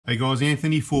Hey guys,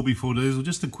 Anthony, 4x4 Diesel.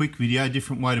 Just a quick video,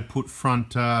 different way to put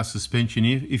front suspension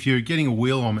in. If you're getting a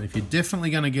wheel alignment, if you're definitely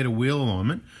going to get a wheel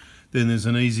alignment, then there's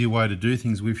an easier way to do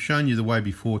things. We've shown you the way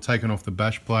before, taking off the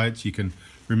bash plates. You can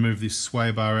remove this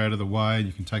sway bar out of the way.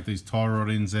 You can take these tie rod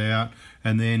ends out.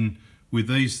 And then with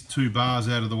these two bars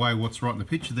out of the way, what's right in the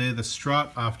picture there, the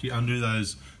strut, after you undo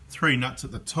those three nuts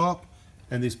at the top,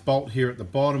 and this bolt here at the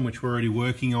bottom, which we're already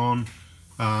working on,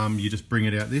 you just bring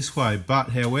it out this way. But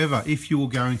however, if you're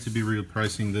going to be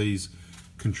replacing these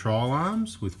control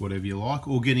arms with whatever you like,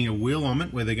 or getting a wheel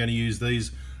alignment where they're going to use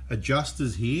these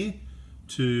adjusters here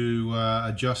to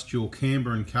adjust your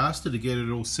camber and caster to get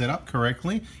it all set up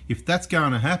correctly, if that's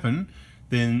going to happen,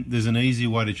 then there's an easy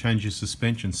way to change your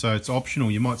suspension. So it's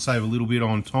optional. You might save a little bit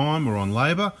on time or on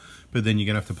labour, but then you're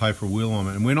going to have to pay for a wheel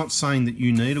alignment. And we're not saying that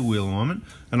you need a wheel alignment.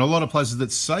 And a lot of places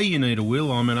that say you need a wheel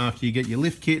alignment after you get your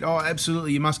lift kit, oh,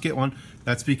 absolutely, you must get one.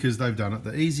 That's because they've done it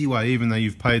the easy way, even though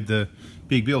you've paid the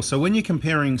big bill. So when you're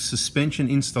comparing suspension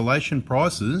installation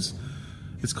prices,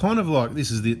 it's kind of like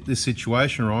this is this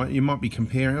situation, right? You might be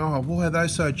comparing, oh, why are they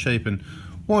so cheap? And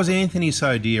why is Anthony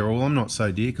so dear? Well, I'm not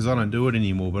so dear because I don't do it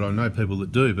anymore, but I know people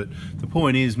that do. But the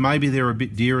point is, maybe they're a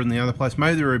bit dearer than the other place.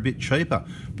 Maybe they're a bit cheaper.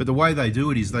 But the way they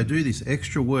do it is they do this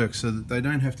extra work so that they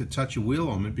don't have to touch a wheel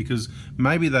alignment, because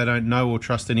maybe they don't know or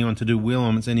trust anyone to do wheel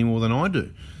alignments any more than I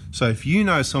do. So if you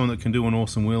know someone that can do an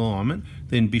awesome wheel alignment,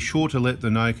 then be sure to let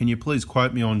them know. Can you please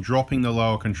quote me on dropping the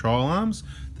lower control arms?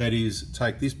 That is,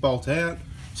 take this bolt out.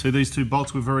 So these two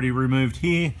bolts we've already removed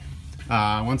here.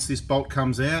 Once this bolt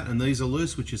comes out and these are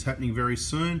loose, which is happening very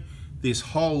soon, this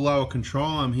whole lower control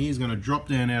arm here is going to drop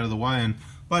down out of the way, and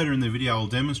later in the video I'll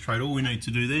demonstrate. All we need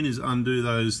to do then is undo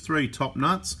those three top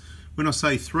nuts. When I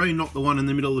say three, not the one in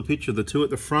the middle of the picture, the two at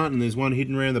the front, and there's one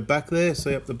hidden around the back there,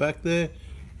 see up the back there,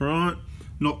 right?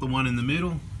 Not the one in the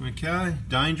middle, okay?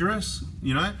 Dangerous,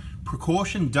 you know,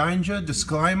 precaution, danger,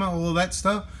 disclaimer, all of that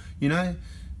stuff, you know.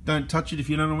 Don't touch it if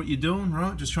you don't know what you're doing,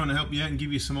 right? Just trying to help you out and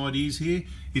give you some ideas here.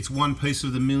 It's one piece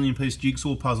of the million-piece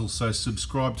jigsaw puzzle, so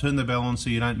subscribe, turn the bell on so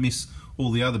you don't miss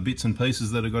all the other bits and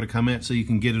pieces that have got to come out so you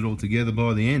can get it all together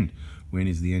by the end. When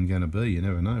is the end going to be? You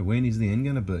never know. When is the end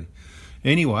going to be?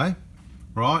 Anyway,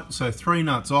 right, so three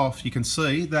nuts off. You can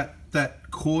see that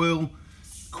coil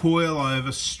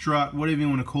over, strut, whatever you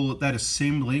want to call it, that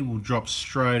assembly will drop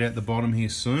straight out the bottom here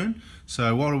soon.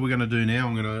 So what are we going to do now?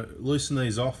 I'm going to loosen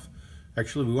these off.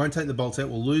 Actually, we won't take the bolts out.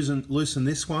 We'll loosen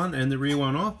this one and the rear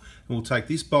one off, and we'll take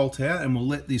this bolt out, and we'll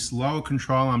let this lower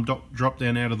control arm drop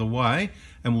down out of the way,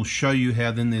 and we'll show you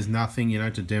how then there's nothing, you know,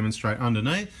 to demonstrate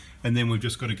underneath. And then we've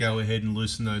just got to go ahead and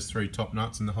loosen those three top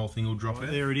nuts, and the whole thing will drop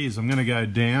out. There it is. I'm going to go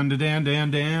down to down,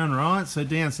 down, down, right? So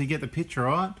down, so you get the picture,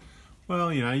 right?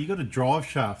 Well, you know, you got a drive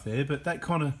shaft there, but that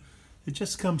kind of, it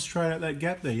just comes straight out that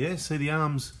gap there, yeah? See the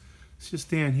arms, it's just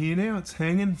down here now. It's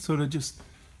hanging, sort of just,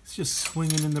 it's just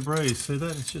swinging in the breeze. See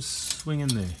that? It's just swinging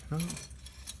there. Right?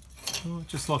 Oh,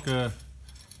 just like a,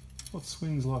 what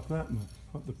swings like that?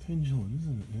 Like the pendulum,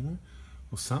 isn't it? You know,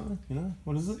 or something. You know,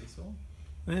 what is it? Seesaw.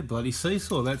 Yeah, bloody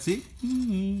seesaw. That's it.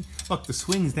 Like the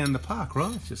swings down the park,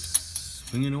 right? It's just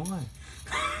swinging away.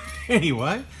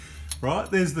 Anyway, right.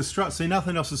 There's the strut. See,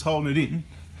 nothing else is holding it in,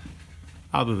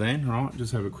 other than, right.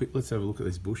 Just have a quick. Let's have a look at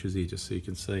these bushes here, just so you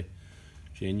can see.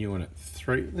 Genuine at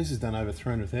three. This has done over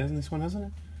 300,000. This one, hasn't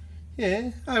it?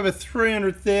 Yeah, over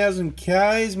 300,000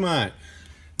 Ks, mate.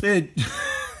 They're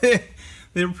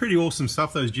pretty awesome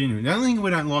stuff, those genuine. The only thing we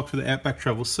don't like for the outback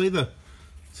travel, see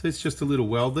it's just a little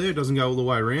weld there. It doesn't go all the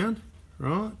way around,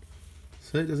 right?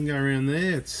 See, it doesn't go around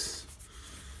there. It's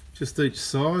just each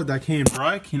side. They can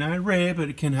break, you know, rare, but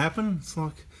it can happen. It's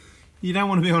like, you don't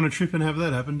want to be on a trip and have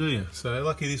that happen, do you? So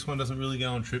lucky this one doesn't really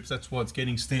go on trips. That's why it's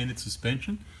getting standard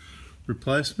suspension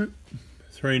replacement.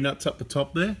 Three nuts up the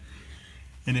top there.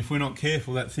 And if we're not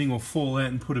careful, that thing will fall out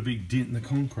and put a big dent in the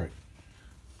concrete.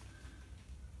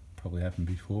 Probably happened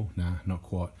before. Nah, not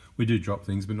quite. We do drop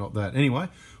things, but not that. Anyway,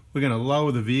 we're going to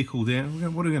lower the vehicle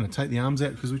down. What are we going to take the arms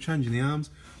out? Because we're changing the arms.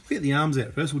 We'll get the arms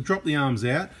out first. We'll drop the arms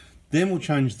out. Then we'll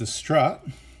change the strut,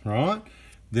 right?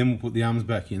 Then we'll put the arms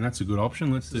back in. That's a good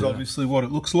option. Let's do that. This is obviously what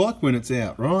it looks like when it's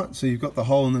out, right? So you've got the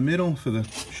hole in the middle for the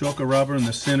shocker rubber and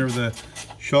the center of the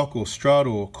shock or strut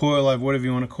or coil over, whatever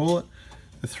you want to call it.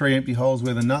 The three empty holes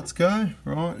where the nuts go,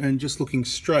 right? And just looking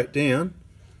straight down,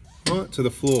 right, to the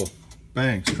floor.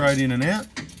 Bang, straight in and out.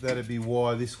 That'd be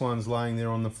why this one's laying there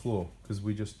on the floor, because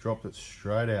we just dropped it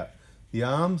straight out. The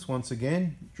arms, once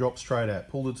again, drop straight out.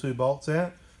 Pull the two bolts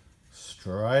out,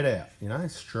 straight out, you know,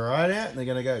 straight out, and they're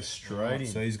gonna go straight in.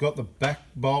 So he's got the back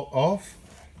bolt off,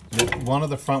 one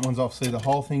of the front ones off. See, the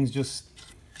whole thing's just,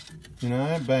 you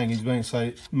know, bang, he's being,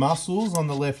 so muscles on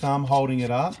the left arm holding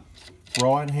it up,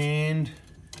 right hand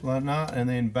like that, and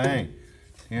then bang.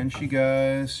 Down she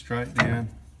goes, straight down.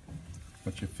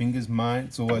 Watch your fingers, mate.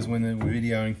 It's always when we're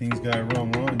videoing things go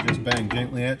wrong, right? And just bang,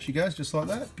 gently out she goes, just like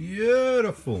that.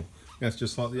 Beautiful. That's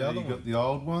just like the other one. You've got the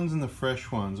old ones and the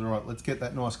fresh ones. All right, let's get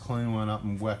that nice clean one up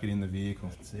and whack it in the vehicle.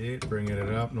 That's it, bringing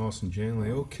it up nice and gently.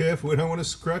 Oh, careful, we don't want to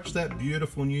scratch that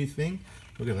beautiful new thing.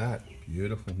 Look at that,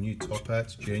 beautiful new top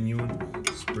hats, genuine,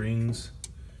 springs,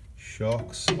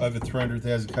 shocks. Over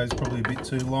 300,000 Ks, probably a bit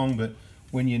too long, but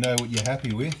when you know what you're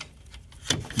happy with,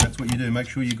 that's what you do. Make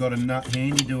sure you've got a nut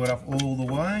handy, do it up all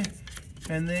the way.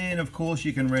 And then, of course,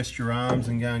 you can rest your arms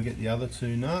and go and get the other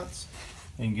two nuts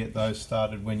and get those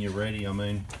started when you're ready. I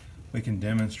mean, we can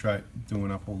demonstrate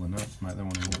doing up all the nuts, mate. They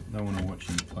want to watch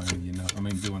you playing with your nut. I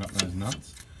mean, doing up those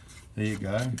nuts. There you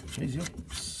go. Jeez, you're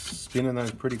spinning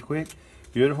those pretty quick.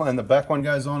 Beautiful. And the back one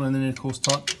goes on, and then, of course,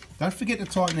 don't forget to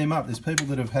tighten them up. There's people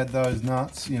that have had those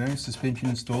nuts, you know, suspension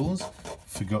installers,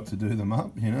 forgot to do them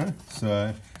up, you know,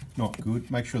 so not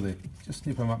good. Make sure they just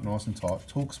snip them up nice and tight.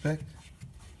 Torque spec,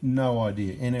 no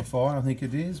idea. NFI, I think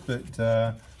it is,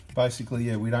 but basically,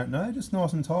 yeah, we don't know. Just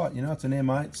nice and tight. You know, it's an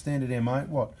M8, standard M8.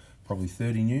 What? Probably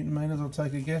 30 Newton meters. I'll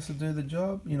take a guess to do the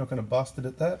job. You're not going to bust it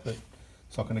at that, but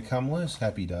it's not going to come loose.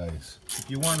 Happy days. If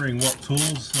you're wondering what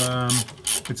tools,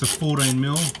 it's a 14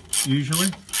 mil usually.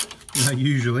 You know,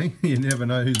 usually you never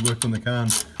know who's worked on the car.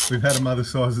 We've had them other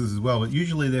sizes as well, but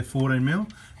usually they're 14 mil,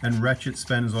 and ratchet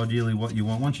span is ideally what you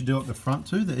want. Once you do it the front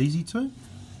too, the easy two,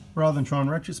 rather than try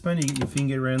and ratchet span, you get your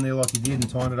finger around there like you did and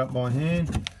tighten it up by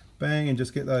hand. Bang, and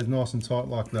just get those nice and tight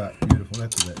like that. Beautiful.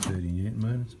 That's about 30 Newton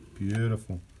meters.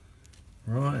 Beautiful.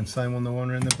 Right, and same on the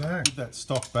one around the back. With that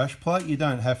stock bash plate, you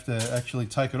don't have to actually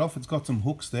take it off. It's got some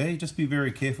hooks there. You just be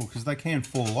very careful because they can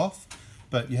fall off,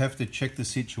 but you have to check the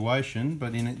situation.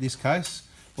 But in this case,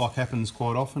 like happens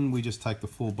quite often, we just take the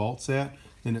 4 bolts out,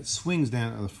 then it swings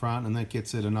down at the front, and that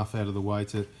gets it enough out of the way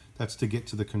that's to get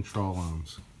to the control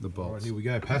arms, the bolts. Right, here we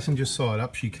go. Passenger side,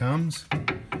 up she comes.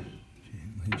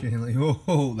 Gently.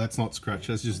 Oh, that's not scratch.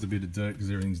 That's just a bit of dirt because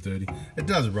everything's dirty. It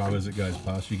does rub as it goes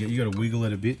past. You got to wiggle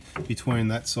it a bit between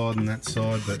that side and that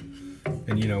side.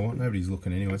 And you know what? Nobody's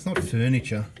looking anyway. It's not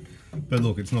furniture, but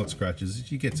look, it's not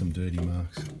scratches. You get some dirty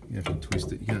marks. You have to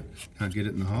twist it. You can't get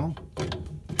it in the hole.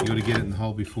 You got to get it in the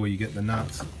hole before you get the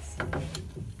nuts.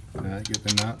 Get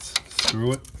the nuts.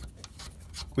 Screw it.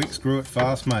 Quick, screw it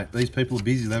fast, mate. These people are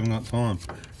busy. They haven't got time.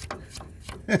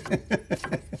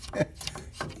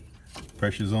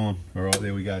 Pressure's on. All right,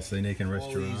 there we go. So you can rest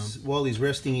your arms. While he's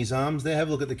resting his arms there, have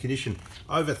a look at the condition.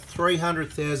 Over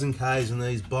 300,000 Ks, and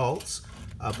these bolts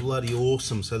are bloody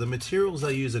awesome. So the materials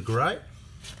they use are great,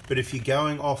 but if you're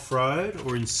going off-road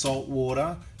or in salt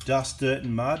water, dust, dirt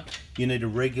and mud, you need to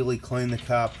regularly clean the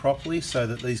car properly so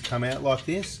that these come out like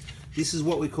this. This is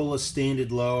what we call a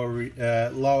standard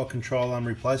lower control arm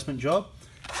replacement job.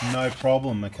 No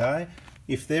problem, okay?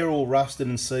 If they're all rusted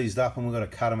and seized up and we've got to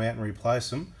cut them out and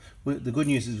replace them, the good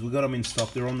news is we've got them in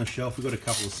stock. They're on the shelf. We've got a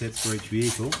couple of sets for each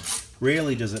vehicle.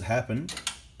 Rarely does it happen,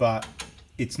 but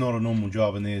it's not a normal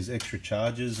job, and there's extra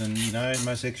charges, and you know,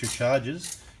 most extra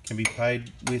charges can be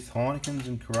paid with Heinekens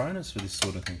and Coronas for this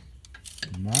sort of thing.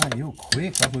 Mate, you're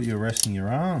quick. I thought you were resting your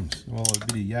arms. Well, a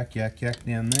bit of yak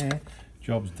down there.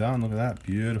 Job's done. Look at that.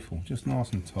 Beautiful. Just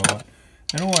nice and tight.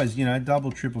 And always, you know,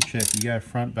 double, triple check. You go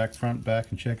front, back,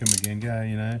 and check them again. Go,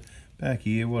 you know, back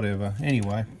here, whatever.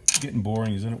 Anyway, getting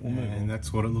boring, isn't it? We'll move on. And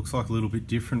that's what it looks like, a little bit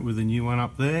different with the new one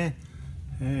up there.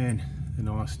 And a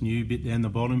nice new bit down the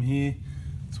bottom here.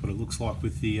 That's what it looks like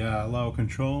with the lower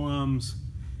control arms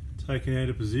taken out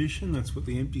of position. That's what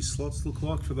the empty slots look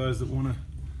like for those that want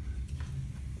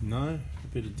to know a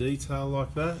bit of detail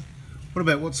like that. What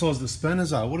about what size the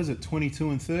spanners are? What is it,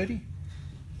 22 and 30?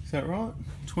 Is that right?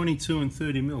 22 and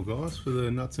 30 mil, guys, for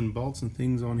the nuts and bolts and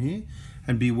things on here.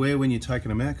 And beware when you're taking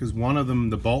them out, because one of them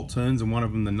the bolt turns and one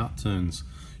of them the nut turns.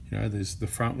 You know, there's the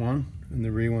front one and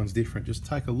the rear one's different. Just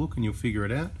take a look and you'll figure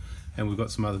it out. And we've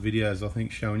got some other videos, I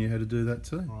think, showing you how to do that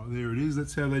too. Right, there it is.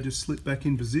 That's how they just slip back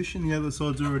in position. The other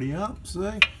side's already up,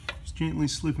 see? Just gently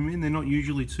slip them in. They're not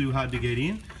usually too hard to get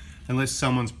in, unless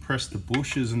someone's pressed the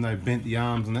bushes and they've bent the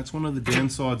arms. And that's one of the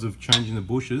downsides of changing the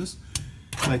bushes.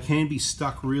 They can be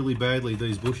stuck really badly,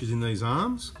 these bushes in these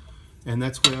arms. And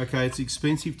that's where, okay, it's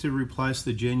expensive to replace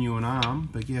the genuine arm,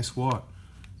 but guess what?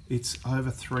 It's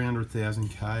over 300,000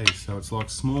 Ks, so it's like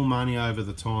small money over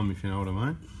the time, if you know what I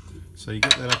mean. So you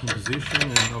get that up in position,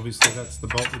 and obviously that's the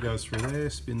bolt that goes through there.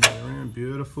 Spin that around,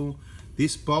 beautiful.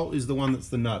 This bolt is the one that's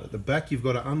the nut. At the back, you've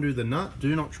got to undo the nut.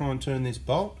 Do not try and turn this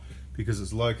bolt because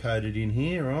it's located in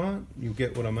here, right? You'll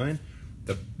get what I mean.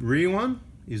 The rear one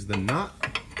is the nut.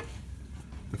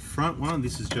 The front one,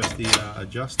 this is just the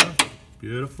adjuster.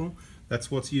 Beautiful. That's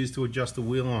what's used to adjust the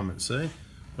wheel alignment. See?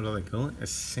 What do they call it?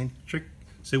 Eccentric.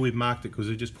 See, we've marked it because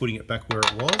we're just putting it back where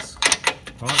it was.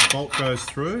 Right, bolt goes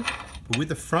through. But with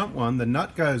the front one, the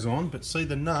nut goes on. But see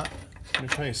the nut? Let me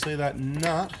show you. See that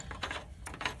nut?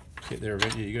 Get there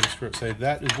eventually. You got to screw it. So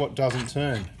that is what doesn't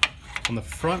turn on the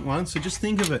front one. So just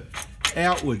think of it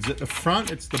outwards. At the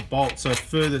front, it's the bolt. So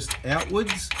furthest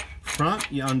outwards. Front,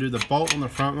 you undo the bolt on the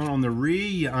front one. On the rear,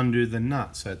 you undo the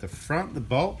nut. So at the front, the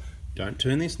bolt. Don't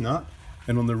turn this nut.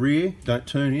 And on the rear, don't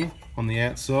turn here. On the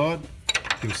outside,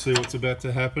 you'll see what's about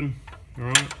to happen. All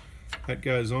right, that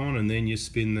goes on, and then you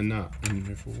spin the nut. And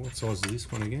what size is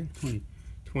this one again?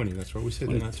 20. That's right. We said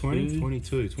that. 20,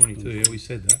 22. Yeah, we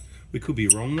said that. We could be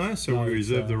wrong though, so no, we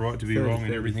reserve the right to be wrong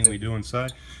in everything we do and say.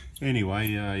 Anyway,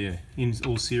 yeah. In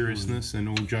all seriousness and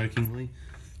all jokingly,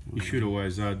 you should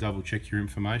always double check your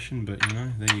information. But you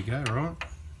know, there you go. Right.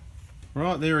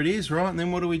 Right, there it is, right, and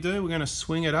then what do? We're going to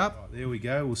swing it up. Right, there we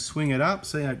go, we'll swing it up,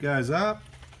 see how it goes up,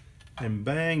 and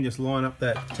bang, just line up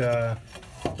that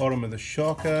bottom of the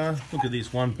shocker. Look at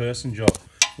this one-person job.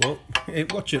 Well,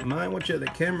 watch it, mate, watch out the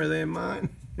camera there, mate.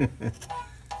 Get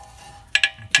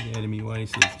out of me way, he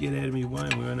says, get out of me way,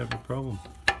 and we won't have a problem.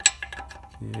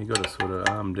 Yeah, you got to sort of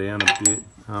arm down a bit,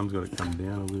 arm's got to come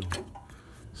down a little.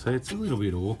 So it's a little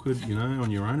bit awkward, you know,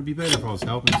 on your own. It'd be better if I was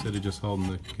helping instead of just holding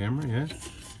the camera, yeah?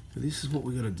 But this is what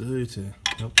we got to do to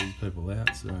help these people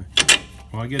out. So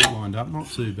I get it lined up, not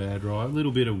too bad, right? A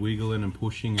little bit of wiggling and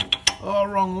pushing it. Oh,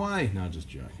 wrong way. No, just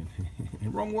joking.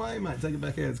 Wrong way, mate. Take it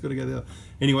back out. It's got to go the other.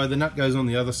 Anyway, the nut goes on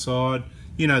the other side.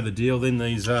 You know the deal. Then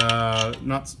these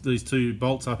nuts, these two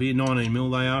bolts up here,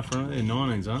 19mm they are, they're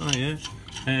 19s, aren't they? Yeah.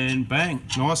 And bang,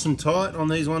 nice and tight on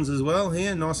these ones as well.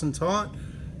 Here, nice and tight.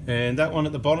 And that one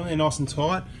at the bottom there, nice and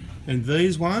tight. And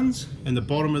these ones and the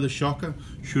bottom of the shocker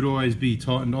should always be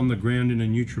tightened on the ground in a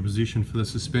neutral position for the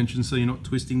suspension, so you're not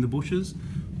twisting the bushes.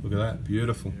 Look at that,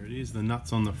 beautiful. There it is, the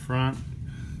nuts on the front.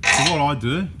 So what I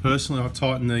do, personally, I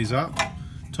tighten these up,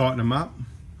 tighten them up,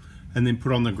 and then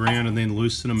put on the ground and then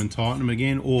loosen them and tighten them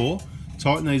again, or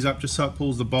tighten these up just so it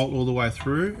pulls the bolt all the way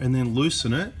through, and then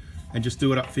loosen it and just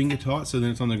do it up finger tight, so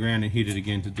then it's on the ground and hit it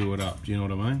again to do it up. Do you know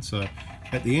what I mean? So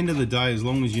at the end of the day, as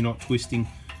long as you're not twisting,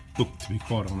 look, to be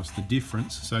quite honest, the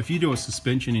difference. So if you do a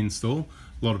suspension install,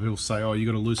 a lot of people say, oh, you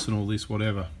got to loosen all this,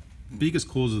 whatever. The biggest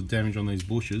cause of damage on these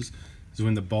bushes is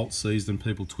when the bolt seized and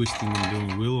people twisting them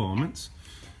doing wheel alignments.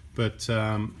 But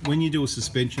when you do a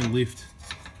suspension lift,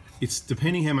 it's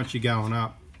depending how much you're going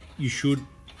up, you should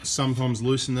sometimes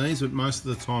loosen these, but most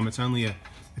of the time it's only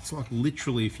it's like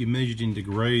literally, if you measured in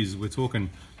degrees, we're talking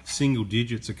single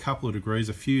digits, a couple of degrees,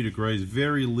 a few degrees,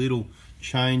 very little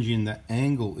change in the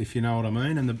angle, if you know what I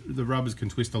mean, and the rubbers can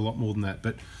twist a lot more than that.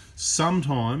 But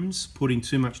sometimes putting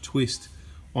too much twist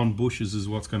on bushes is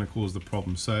what's going to cause the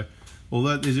problem. So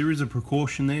although there is a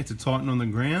precaution there to tighten on the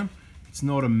ground, it's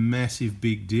not a massive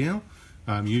big deal.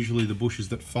 Usually the bushes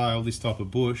that fail, this type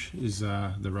of bush, is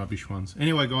the rubbish ones.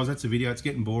 Anyway guys, that's the video. It's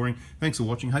getting boring. Thanks for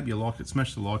watching. Hope you liked it.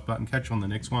 Smash the like button. Catch you on the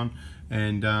next one.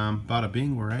 And bada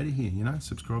bing, we're out of here. You know,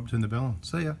 subscribe, turn the bell on.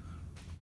 See ya.